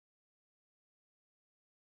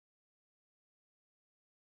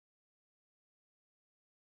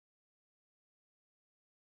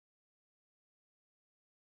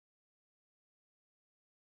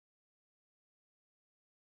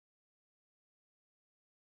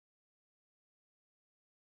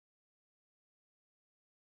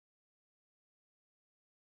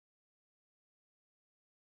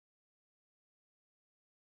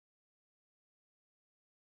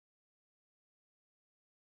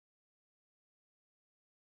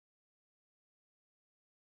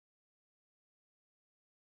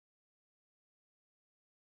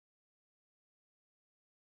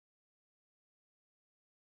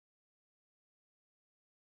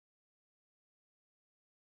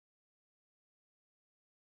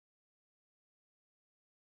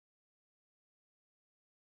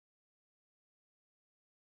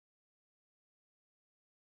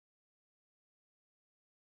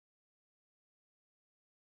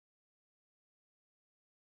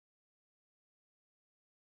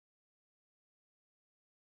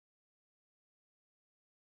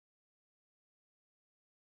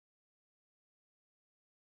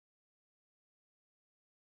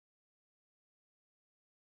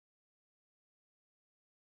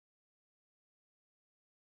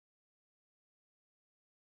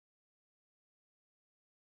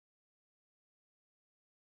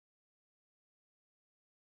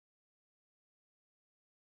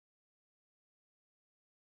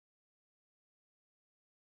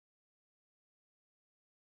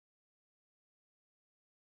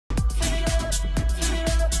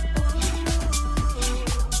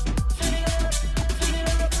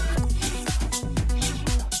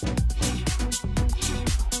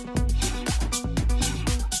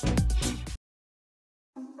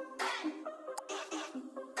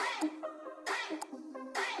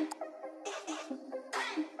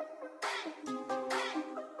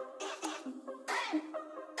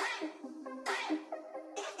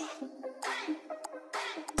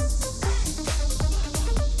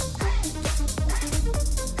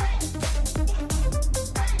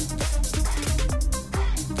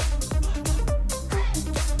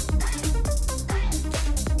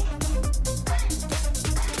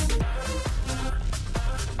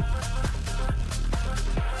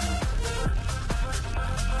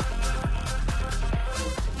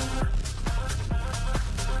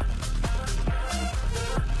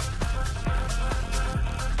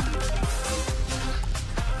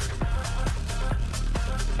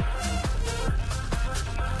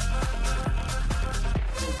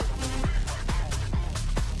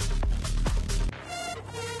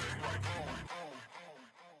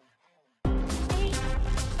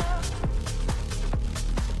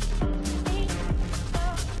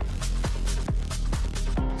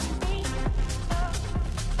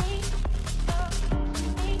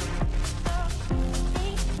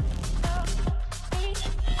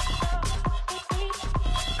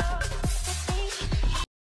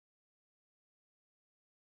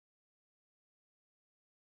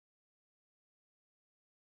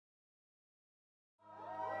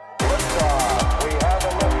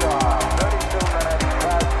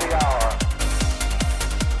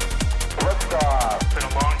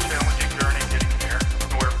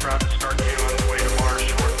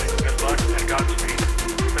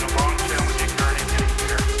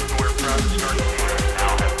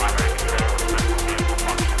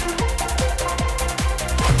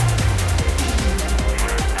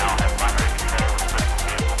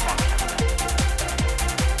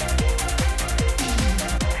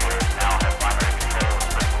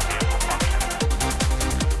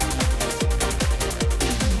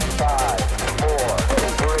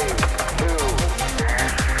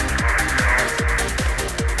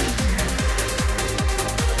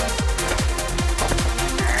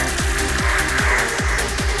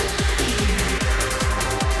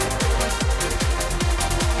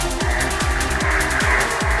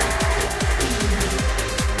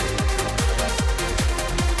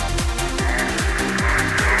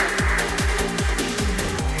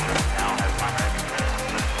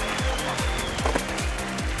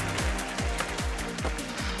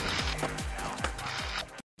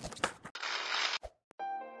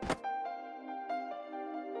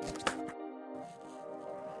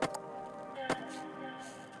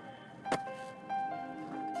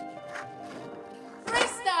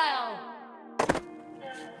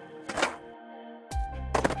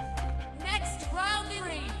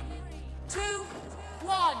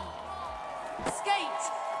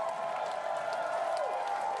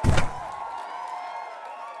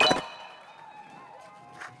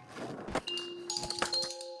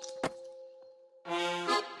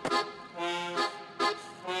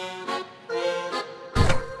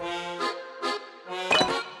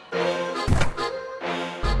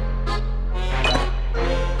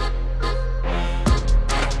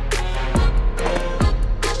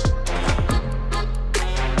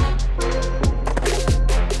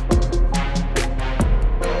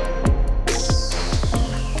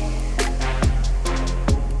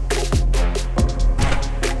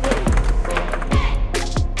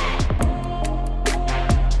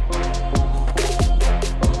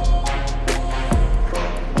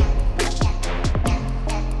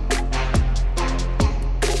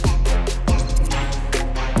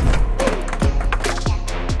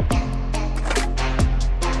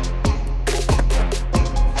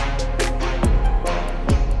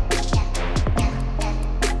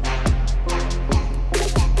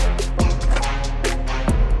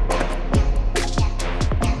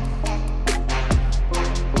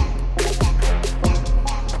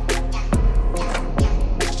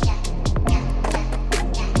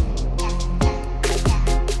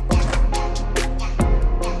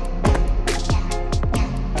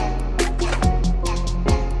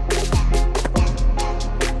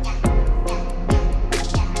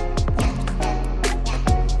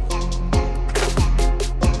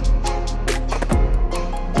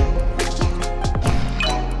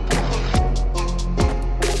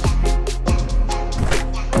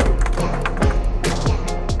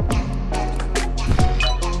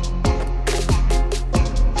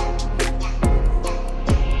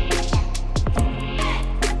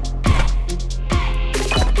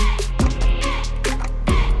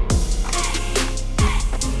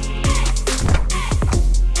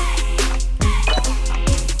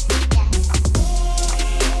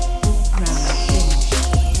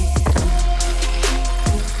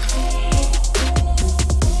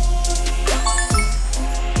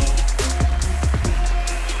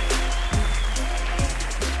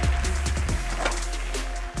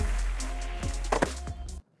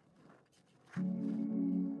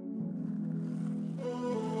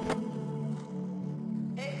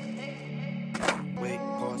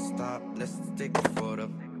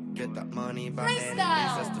get that money by any means,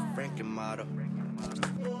 that's the freaking motto.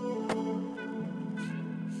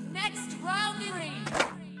 Next round 3,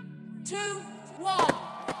 2, 1,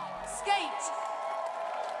 skate!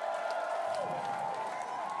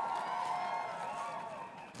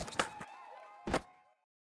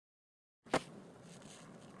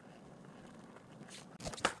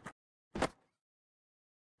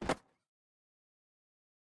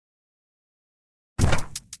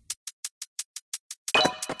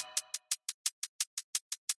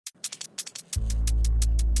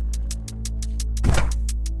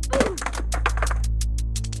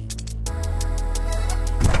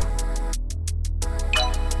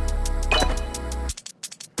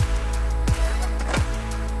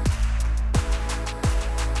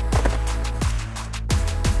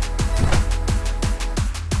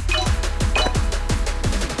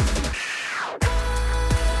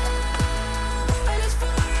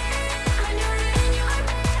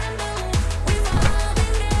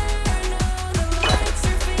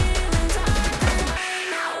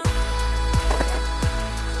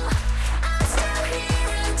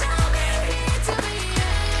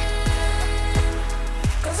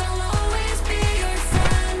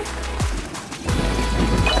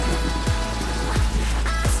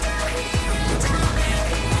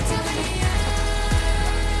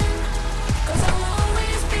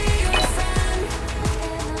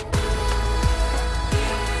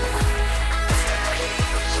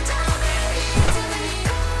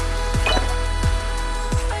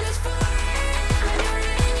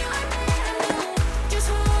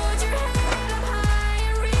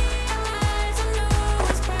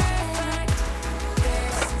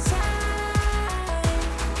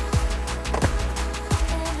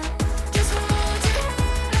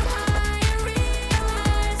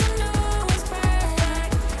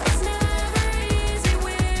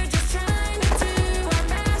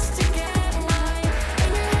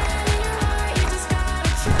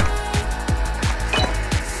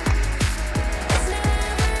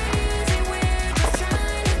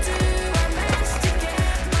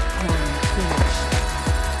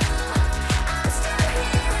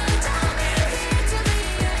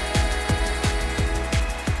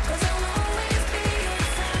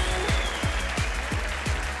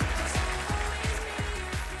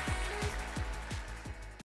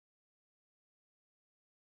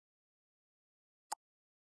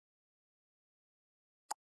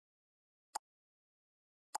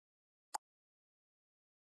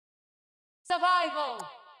 Survival!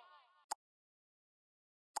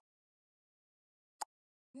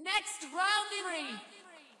 Next round 3,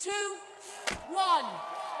 2, 1,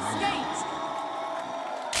 skate!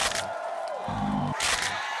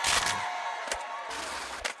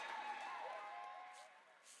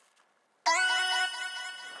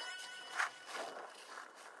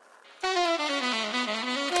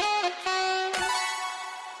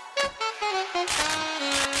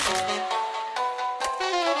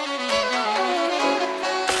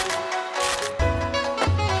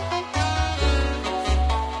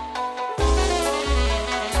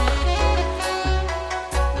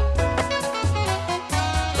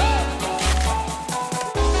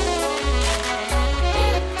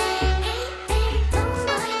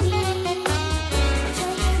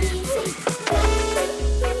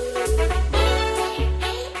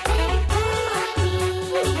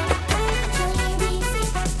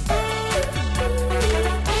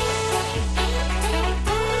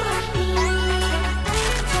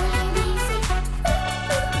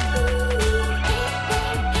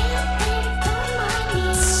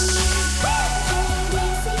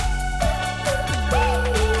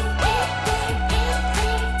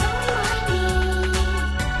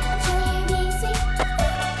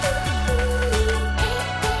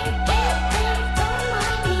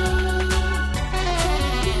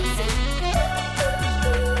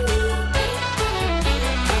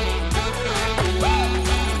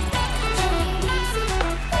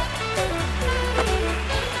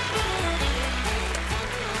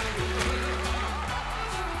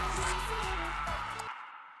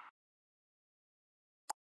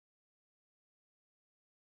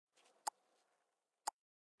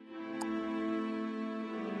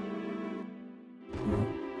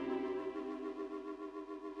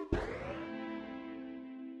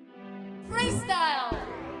 Freestyle!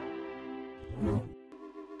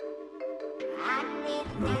 I need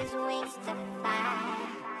these wings to fly.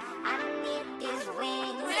 I need these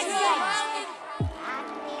wings. Next to round. fly. I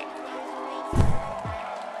need these wings to fly.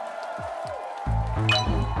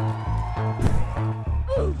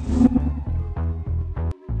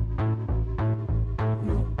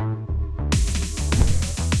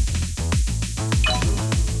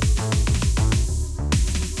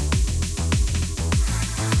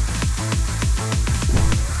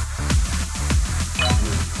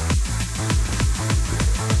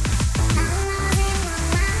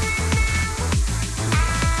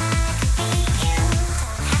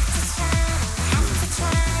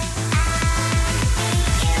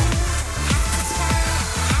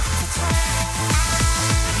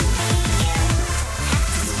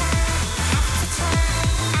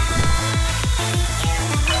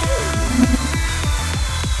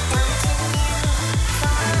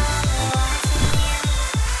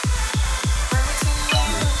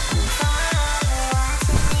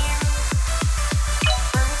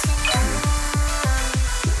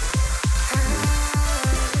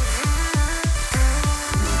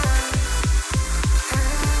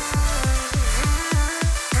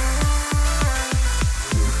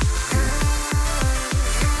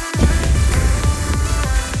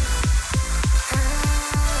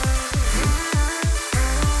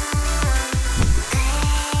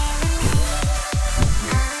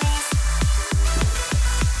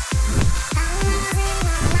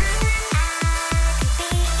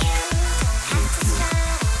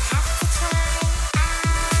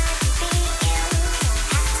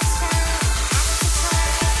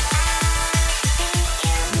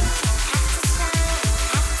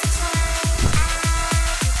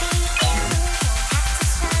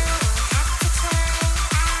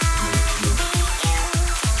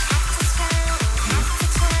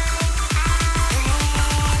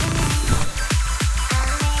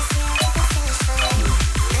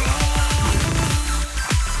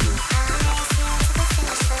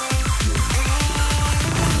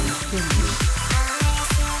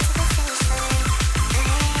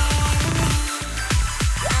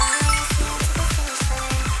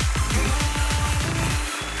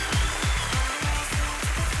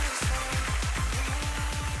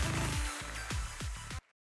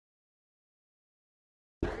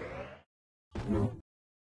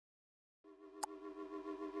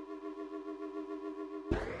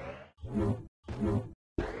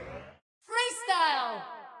 Freestyle.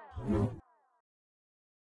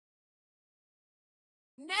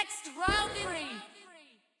 Next round 3.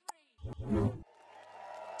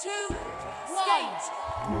 2, 1. Skate.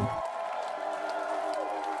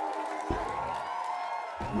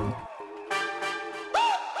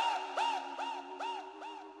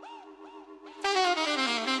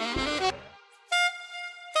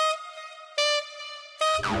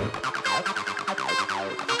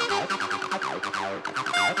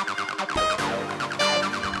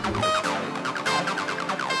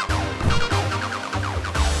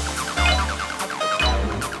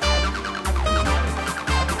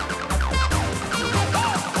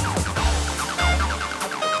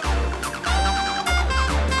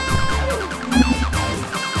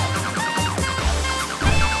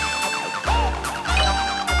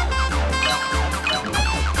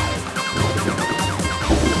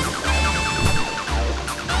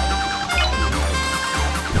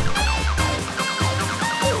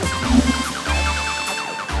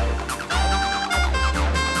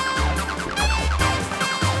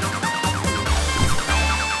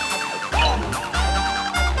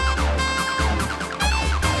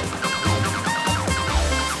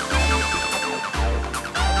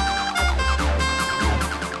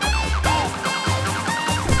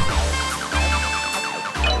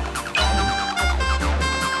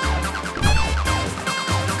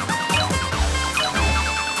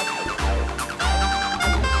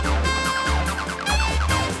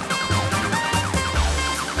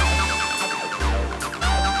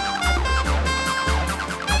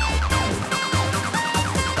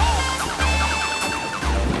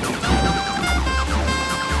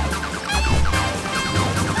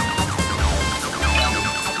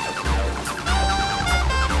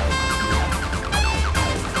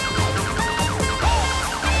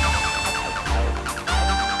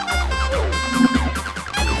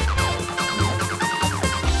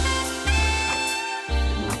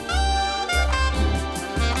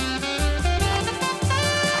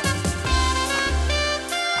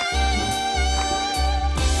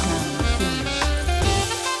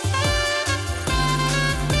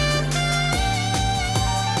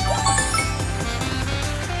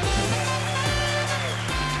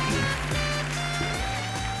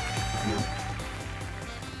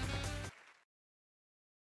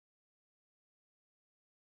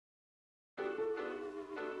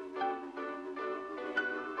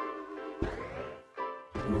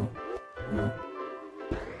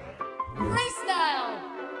 Freestyle.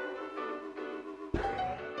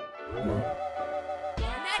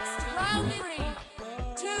 Next round 3,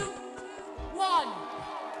 2, 1.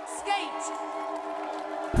 Skate.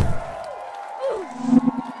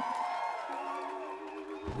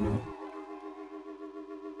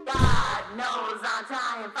 God knows I'm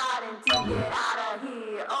trying, fighting to get out of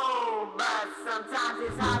here. Oh, but sometimes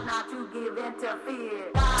it's hard not to give in to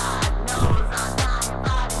fear. God knows I'm trying,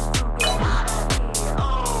 fighting to get out of here.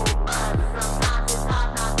 Oh, but sometimes it's hard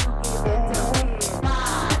not to give in to fear.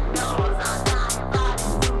 God knows I'm trying,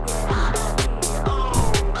 fighting to get out of here. Oh,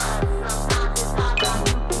 but sometimes it's hard not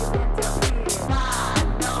to give in to fear.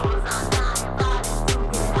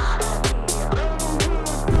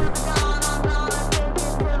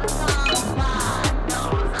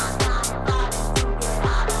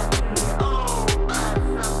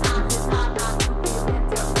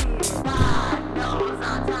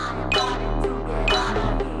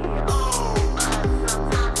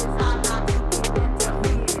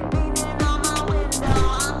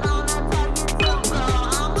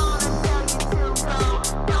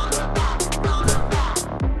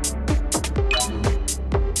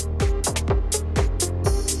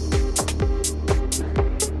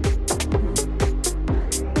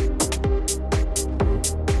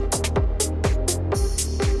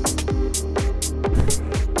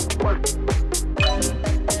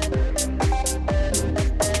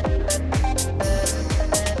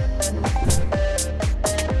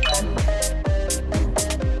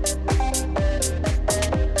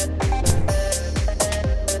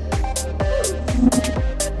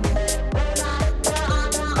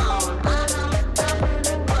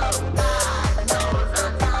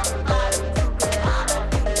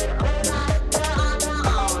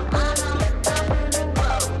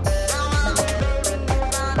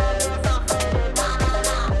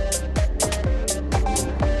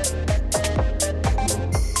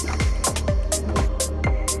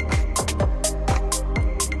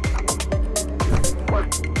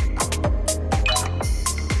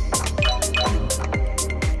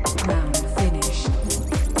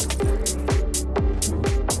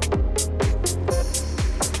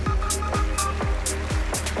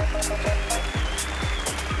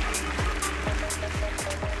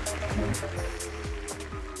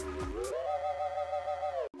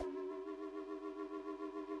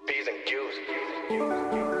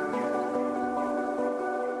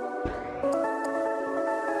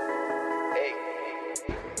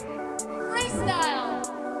 Freestyle.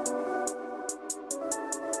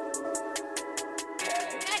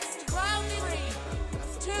 Next round 3,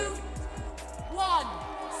 2, 1,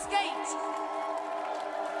 skate.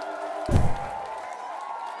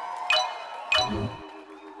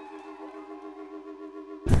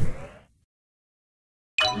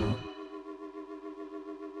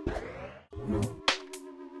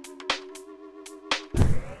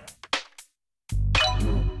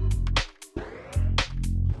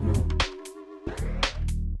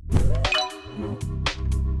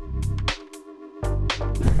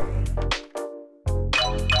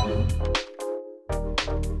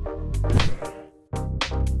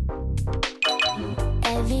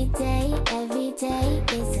 Every day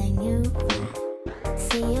is a new vibe.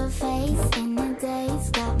 See your face in the days,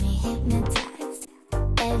 got me hypnotized.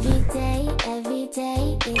 Every day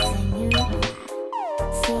is a new vibe.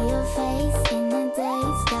 See your face in the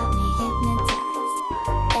days, got me hypnotized.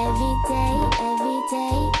 Every day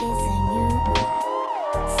is a new vibe.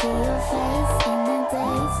 See your face in the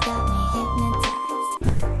days, got me hypnotized.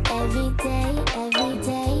 Every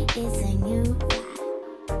day is a new vibe.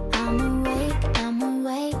 I'm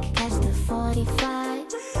awake, catch the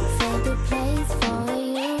 45. Save the place for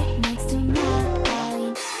you next to my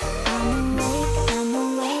body. I'm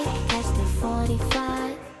awake, catch the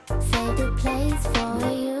 45. Save the place for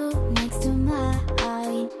you next to my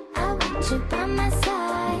body. I want you by my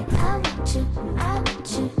side. I want you by my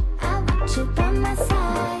side. I want you by my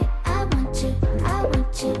side. I want you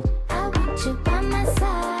by my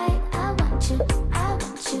side. I want you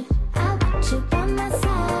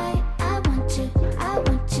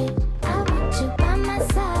by my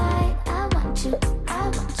side. I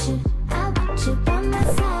want you by my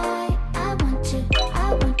side. I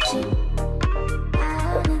want you. I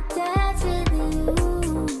wanna dance with you.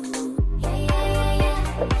 Yeah.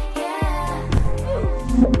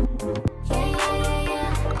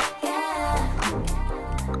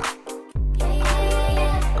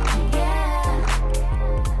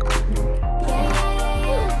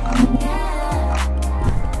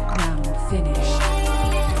 Round finished.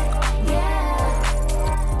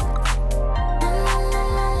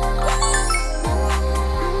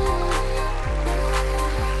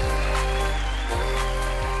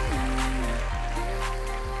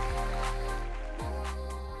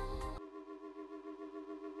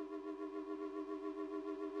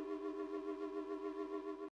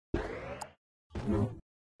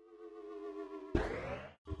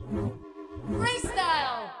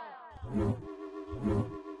 Freestyle.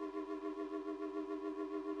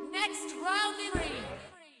 Next round 3,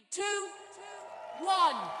 2,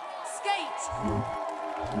 1, skate.